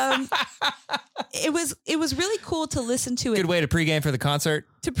 It was really cool to listen to it. Good way to pregame for the concert.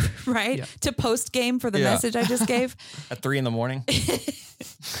 To post game for the message I just gave. At 3 a.m.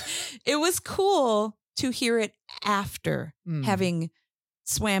 It was cool to hear it after having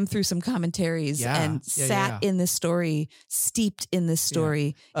swam through some commentaries and sat in this story, steeped in this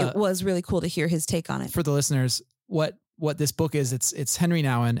story. It was really cool to hear his take on it. For the listeners, what this book is, it's Henry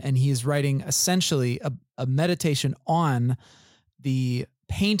Nouwen, and he is writing essentially a meditation on the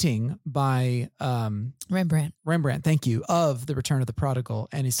painting by Rembrandt, thank you, of The Return of the Prodigal.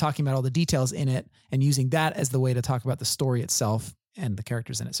 And he's talking about all the details in it and using that as the way to talk about the story itself and the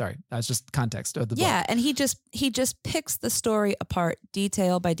characters in it. Sorry, that's just context of the book. Yeah, and he just picks the story apart,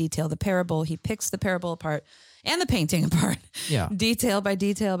 detail by detail. The parable, he picks the parable apart and the painting apart, detail by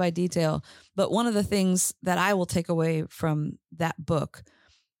detail by detail. But one of the things that I will take away from that book,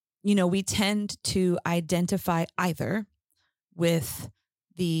 we tend to identify either with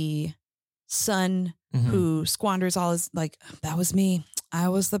the son who squanders all his, like, that was me. I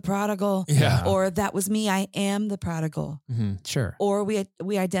was the prodigal. Yeah. Or that was me. I am the prodigal. Mm-hmm. Sure. Or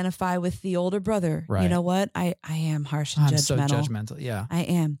we identify with the older brother. Right. You know what? I am harsh and judgmental. I'm so judgmental. Yeah. I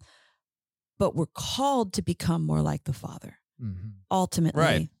am. But we're called to become more like the Father. Mm-hmm.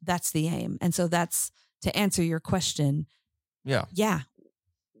 Ultimately, that's the aim. And so that's, to answer your question. Yeah. Yeah.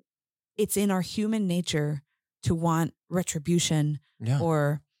 It's in our human nature to want retribution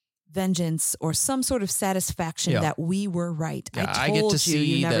or vengeance or some sort of satisfaction that we were right. Yeah, I told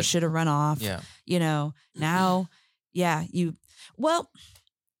you never should have run off. Yeah. Now,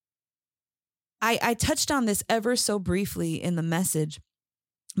 I touched on this ever so briefly in the message,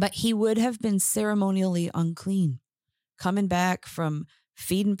 but he would have been ceremonially unclean coming back from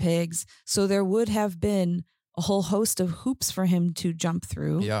feeding pigs. So there would have been a whole host of hoops for him to jump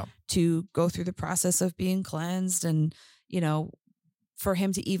through, to go through the process of being cleansed and, for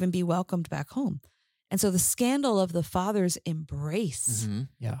him to even be welcomed back home. And so the scandal of the Father's embrace,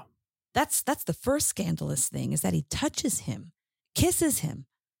 that's the first scandalous thing, is that he touches him, kisses him,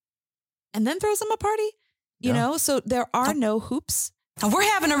 and then throws him a party, you know? So there are no hoops. We're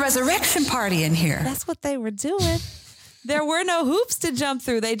having a resurrection party in here. That's what they were doing. There were no hoops to jump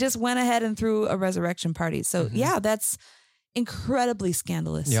through. They just went ahead and threw a resurrection party. So that's incredibly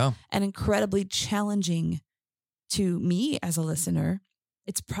scandalous and incredibly challenging to me as a listener.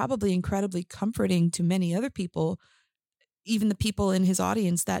 It's probably incredibly comforting to many other people, even the people in his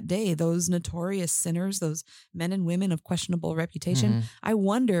audience that day, those notorious sinners, those men and women of questionable reputation. Mm-hmm. I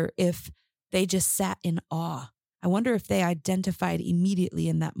wonder if they just sat in awe. I wonder if they identified immediately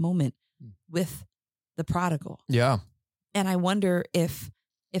in that moment with the prodigal. Yeah. And I wonder if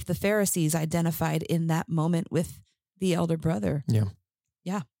the Pharisees identified in that moment with the elder brother. Yeah.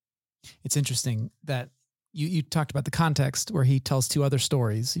 Yeah. It's interesting that you talked about the context where he tells two other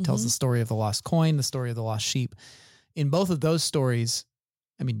stories. He tells the story of the lost coin, the story of the lost sheep. In both of those stories,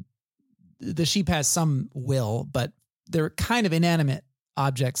 I mean, the sheep has some will, but they're kind of inanimate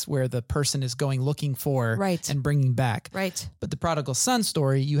objects where the person is going looking for Right. and bringing back. Right. But the prodigal son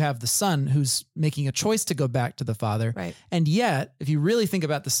story, you have the son who's making a choice to go back to the father. Right. And yet, if you really think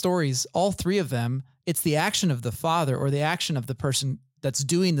about the stories, all three of them, it's the action of the father or the action of the person that's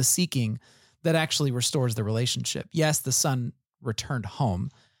doing the seeking that actually restores the relationship. Yes, the son returned home,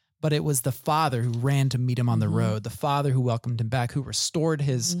 but it was the father who ran to meet him on the road, the father who welcomed him back, who restored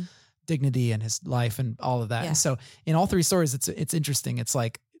his dignity and his life and all of that. Yeah. And so in all three stories, it's interesting. It's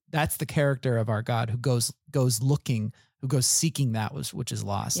like, that's the character of our God who goes looking, who goes seeking that which is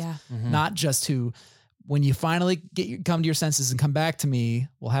lost. Yeah. Not just who, when you finally come to your senses and come back to me,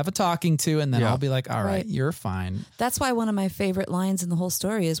 we'll have a talking to, and then I'll be like, all right, you're fine. That's why one of my favorite lines in the whole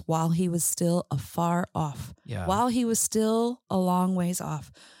story is while he was still afar off. Yeah. While he was still a long ways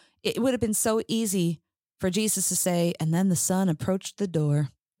off. It would have been so easy for Jesus to say, and then the son approached the door.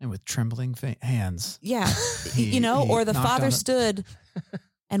 And with trembling hands. Yeah. He or the knocked father on it. stood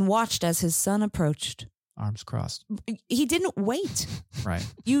and watched as his son approached. Arms crossed. He didn't wait. Right.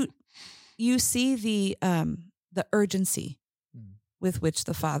 You see the urgency Mm. with which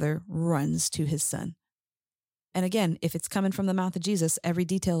the father runs to his son. And again, if it's coming from the mouth of Jesus, every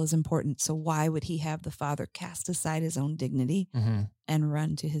detail is important. So why would he have the father cast aside his own dignity and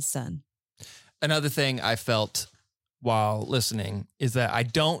run to his son? Another thing I felt while listening is that I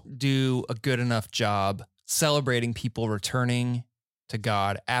don't do a good enough job celebrating people returning to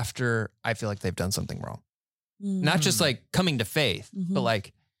God after I feel like they've done something wrong. Not just like coming to faith, but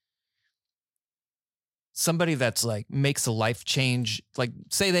like somebody that's like makes a life change, like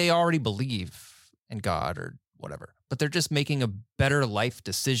say they already believe in God or whatever, but they're just making a better life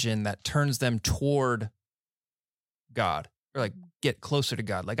decision that turns them toward God or like get closer to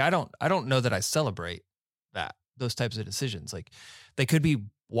God. Like I don't know that I celebrate those types of decisions. Like they could be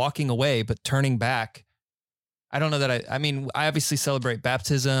walking away, but turning back. I don't know that I mean, I obviously celebrate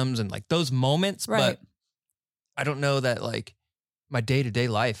baptisms and like those moments, Right. but I don't know that like my day-to-day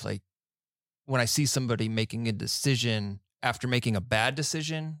life, like when I see somebody making a decision after making a bad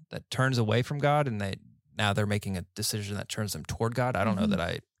decision that turns away from God and now they're making a decision that turns them toward God. I don't know that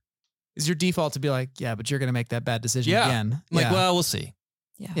I... Is your default to be like, yeah, but you're going to make that bad decision again? I'm like, well, we'll see.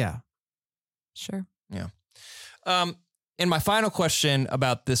 Yeah. Sure. Yeah. And my final question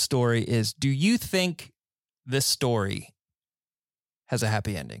about this story is, do you think this story has a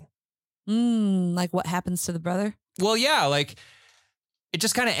happy ending? Like what happens to the brother? Well, yeah, like it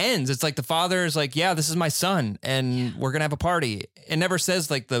just kind of ends. It's like the father is like, yeah, this is my son and we're going to have a party. It never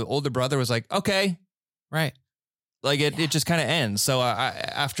says like the older brother was like, okay. Right. Like it just kind of ends. So I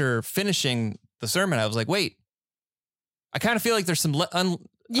after finishing the sermon, I was like, wait, I kind of feel like there's some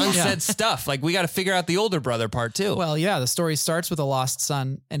unsaid stuff. Like we got to figure out the older brother part too. Well, yeah, the story starts with a lost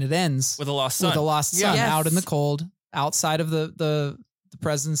son and it ends with a lost son. With a lost son Yes. out in the cold, outside of the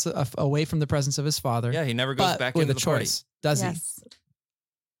presence of, away from the presence of his father. Yeah, he never goes but back with into a the choice, does he?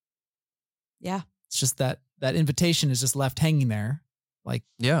 Yeah. It's just that invitation is just left hanging there. Like,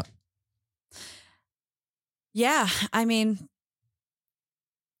 yeah. Yeah. I mean,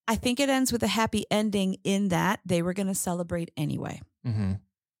 I think it ends with a happy ending in that they were going to celebrate anyway. Mm-hmm.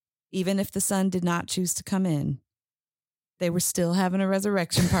 Even if the son did not choose to come in, they were still having a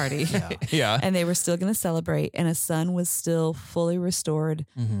resurrection party. Yeah. And they were still going to celebrate. And a son was still fully restored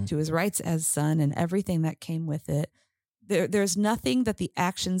to his rights as son and everything that came with it. There's nothing that the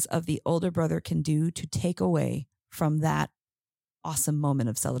actions of the older brother can do to take away from that awesome moment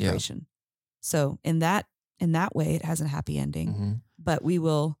of celebration. Yeah. So in that way, it has a happy ending, but we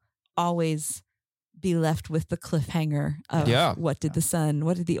will always be left with the cliffhanger of what did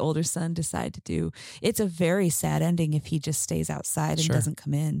the older son decide to do? It's a very sad ending if he just stays outside and doesn't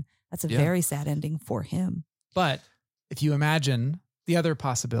come in. That's a very sad ending for him. But if you imagine the other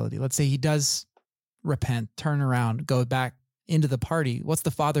possibility, let's say he does repent, turn around, go back into the party. What's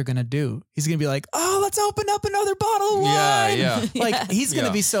the father going to do? He's going to be like, oh, let's open up another bottle of wine. Yeah. Like he's going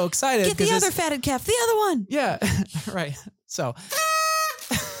to be so excited. Get the other fatted calf, the other one. Yeah. Right. So.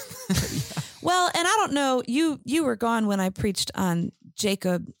 Well, and I don't know, you were gone when I preached on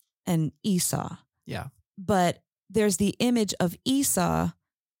Jacob and Esau. Yeah. But there's the image of Esau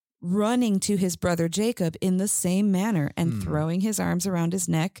running to his brother Jacob in the same manner and throwing his arms around his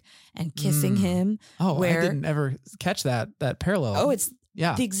neck and kissing him. Oh, I didn't ever catch that parallel. Oh, it's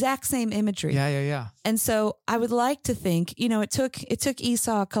the exact same imagery. Yeah. And so I would like to think, it took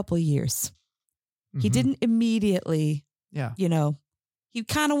Esau a couple of years. He didn't immediately, he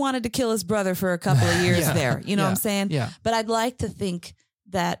kind of wanted to kill his brother for a couple of years there. You know what I'm saying? Yeah. But I'd like to think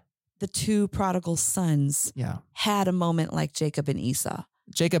that the two prodigal sons had a moment like Jacob and Esau.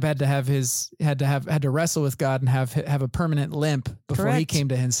 Jacob had to wrestle with God and have a permanent limp before he Correct. came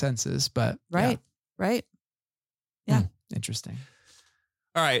to his senses. But Right. Yeah. Interesting.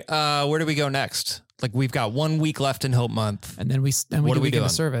 All right. Where do we go next? Like we've got 1 week left in Hope Month. And then we What do are we weekend doing?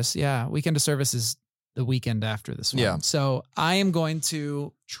 of service. Yeah. Weekend of service is the weekend after this one. Yeah. So I am going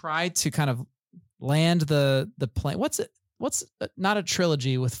to try to kind of land the plane. What's not a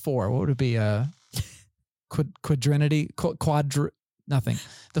trilogy with 4? What would it be? Quadrinity, nothing.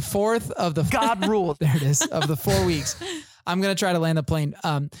 The fourth of the God ruled. There it is, of the 4 weeks. I'm going to try to land the plane.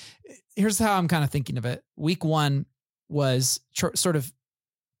 Here's how I'm kind of thinking of it. Week 1 was sort of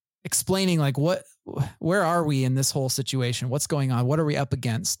explaining like where are we in this whole situation? What's going on? What are we up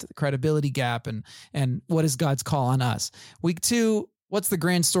against? The credibility gap and what is God's call on us? Week 2, what's the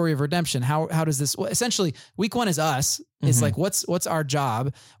grand story of redemption? How does this, essentially week 1 is us. It's like, what's our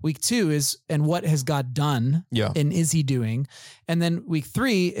job? Week 2 is, and what has God done? Yeah. And is he doing? And then week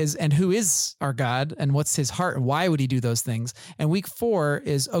 3 is, and who is our God and what's his heart and why would he do those things? And week 4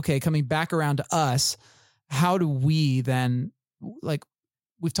 is, okay, coming back around to us. How do we then, like,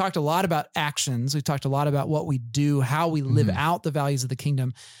 we've talked a lot about actions. We've talked a lot about what we do, how we live out the values of the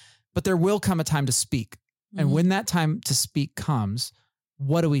kingdom, but there will come a time to speak. And when that time to speak comes,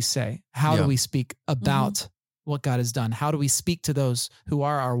 what do we say? How do we speak about what God has done? How do we speak to those who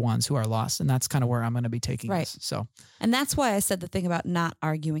are our ones who are lost? And that's kind of where I'm going to be taking this. So, And that's why I said the thing about not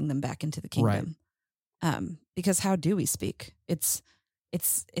arguing them back into the kingdom. Because how do we speak? It's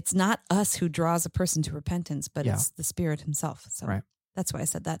not us who draws a person to repentance, but it's the Spirit himself. So that's why I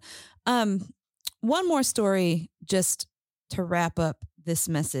said that. One more story just to wrap up this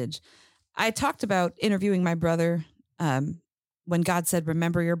message. I talked about interviewing my brother when God said,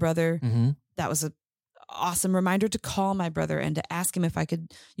 remember your brother. That was an awesome reminder to call my brother and to ask him if I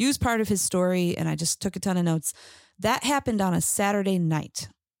could use part of his story. And I just took a ton of notes. That happened on a Saturday night,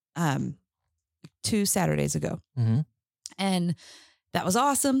 2 Saturdays ago. And that was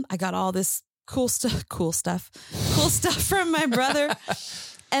awesome. I got all this cool stuff from my brother.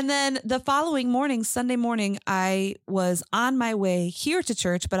 And then the following morning, Sunday morning, I was on my way here to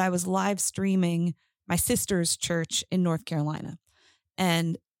church, but I was live streaming my sister's church in North Carolina.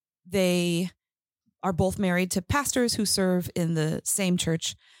 And they are both married to pastors who serve in the same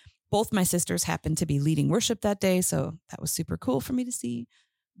church. Both my sisters happened to be leading worship that day, so that was super cool for me to see.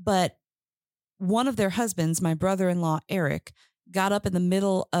 But one of their husbands, my brother-in-law, Eric, got up in the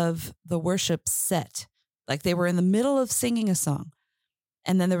middle of the worship set. Like they were in the middle of singing a song.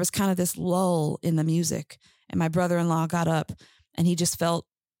 And then there was kind of this lull in the music. And my brother-in-law got up and he just felt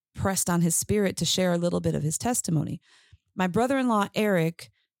pressed on his spirit to share a little bit of his testimony. My brother-in-law, Eric,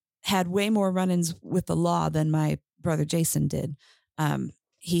 had way more run-ins with the law than my brother Jason did.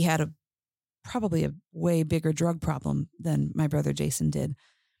 He had probably a way bigger drug problem than my brother Jason did.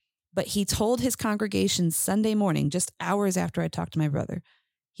 But he told his congregation Sunday morning, just hours after I talked to my brother,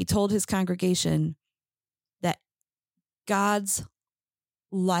 he told his congregation that God's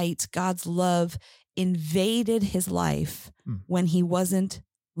light, God's love invaded his life when he wasn't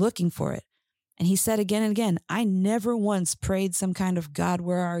looking for it. And he said again and again, I never once prayed some kind of God,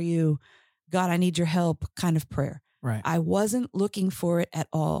 where are you? God, I need your help kind of prayer. right. I wasn't looking for it at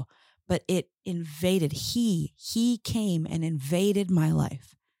all, but it invaded. He came and invaded my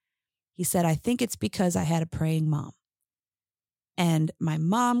life. He said, I think it's because I had a praying mom. And my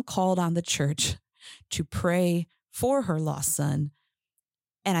mom called on the church to pray for her lost son.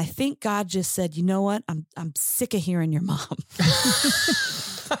 And I think God just said, you know what? I'm sick of hearing your mom.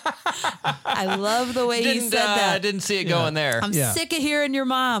 I love the way he said that. I didn't see it going there. I'm sick of hearing your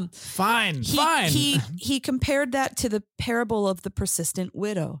mom. Fine. He compared that to the parable of the persistent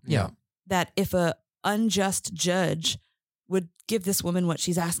widow. Yeah. That if a unjust judge would give this woman what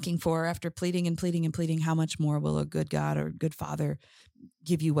she's asking for after pleading and pleading and pleading, how much more will a good God or good father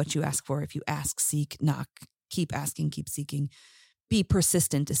give you what you ask for? If you ask, seek, knock, keep asking, keep seeking, be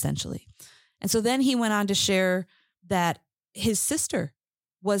persistent, essentially. And so then he went on to share that his sister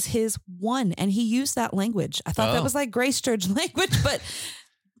was his one, and he used that language. I thought that was like Grace Church language, but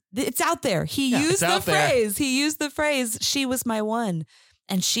it's out there. He used the phrase. He used the phrase, she was my one.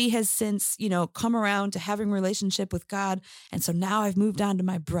 And she has since, come around to having a relationship with God. And so now I've moved on to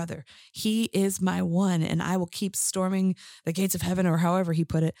my brother. He is my one, and I will keep storming the gates of heaven, or however he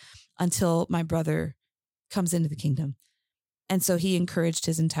put it, until my brother comes into the kingdom. And so he encouraged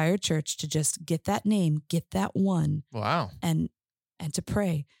his entire church to just get that name, get that one. Wow. And to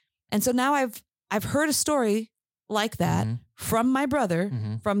pray. And so now I've heard a story like that from my brother,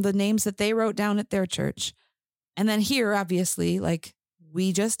 from the names that they wrote down at their church. And then here, obviously, like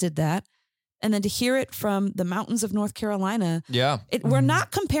we just did that. And then to hear it from the mountains of North Carolina. Yeah. We're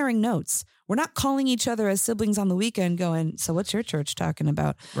not comparing notes. We're not calling each other as siblings on the weekend going, so what's your church talking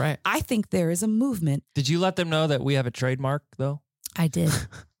about? Right. I think there is a movement. Did you let them know that we have a trademark though? I did.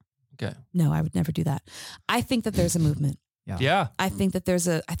 Okay. No, I would never do that. I think that there's a movement. Yeah. I think that there's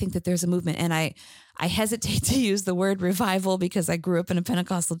a movement, and I hesitate to use the word revival because I grew up in a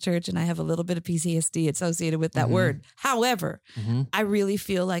Pentecostal church and I have a little bit of PTSD associated with that word. However, I really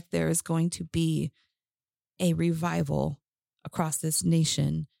feel like there is going to be a revival across this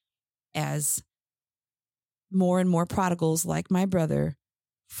nation as more and more prodigals like my brother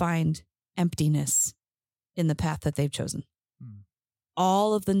find emptiness in the path that they've chosen.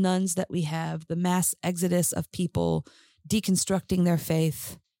 All of the nuns that we have, the mass exodus of people deconstructing their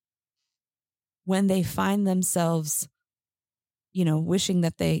faith, when they find themselves, wishing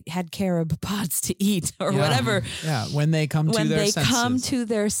that they had carob pods to eat or whatever. Yeah, when they come to their senses. When they come to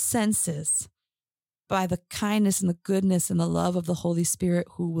their senses by the kindness and the goodness and the love of the Holy Spirit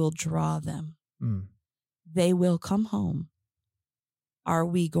who will draw them. They will come home. Are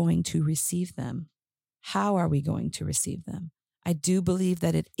we going to receive them? How are we going to receive them? I do believe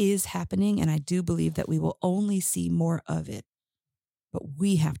that it is happening, and I do believe that we will only see more of it, but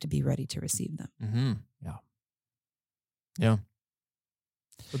we have to be ready to receive them. Yeah.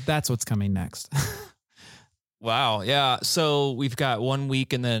 But that's what's coming next. Wow. Yeah. So we've got 1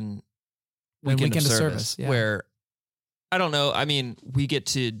 week and then weekend of service where, I don't know. I mean, we get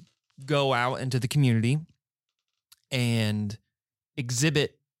to go out into the community and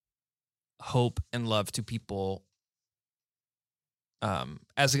exhibit hope and love to people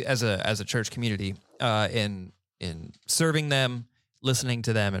as a church community in serving them, listening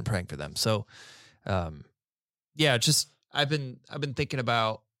to them, and praying for them. So, just I've been thinking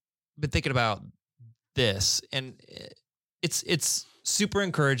about this, and it's super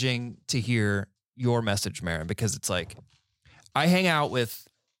encouraging to hear your message, Maron, because it's like I hang out with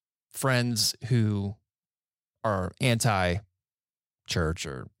friends who are anti-church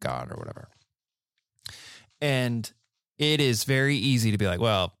or God or whatever, and it is very easy to be like,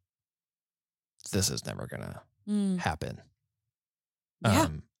 well, this is never gonna happen.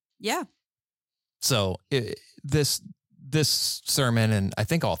 Yeah. So this sermon, and I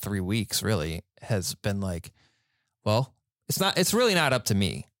think all 3 weeks really, has been like, well, it's really not up to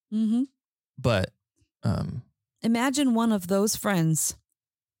me. But imagine one of those friends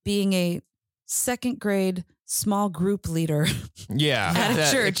being a second grade small group leader at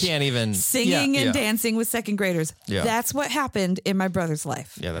a church, can't even singing and dancing with second graders. Yeah. That's what happened in my brother's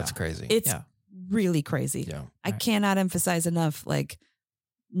life. Yeah, that's crazy. It's really crazy. Yeah. I cannot emphasize enough, like,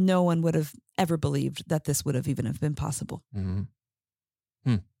 no one would have ever believed that this would have even have been possible.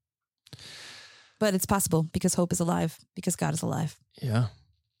 But it's possible because hope is alive, because God is alive. Yeah.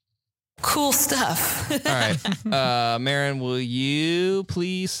 Cool stuff. All right. Maron, will you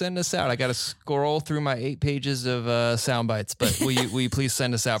please send us out? I got to scroll through my 8 pages of sound bites, but will you please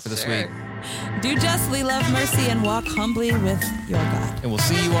send us out for this week? Do justly, love mercy, and walk humbly with your God. And we'll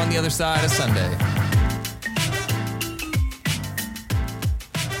see you on the other side of Sunday.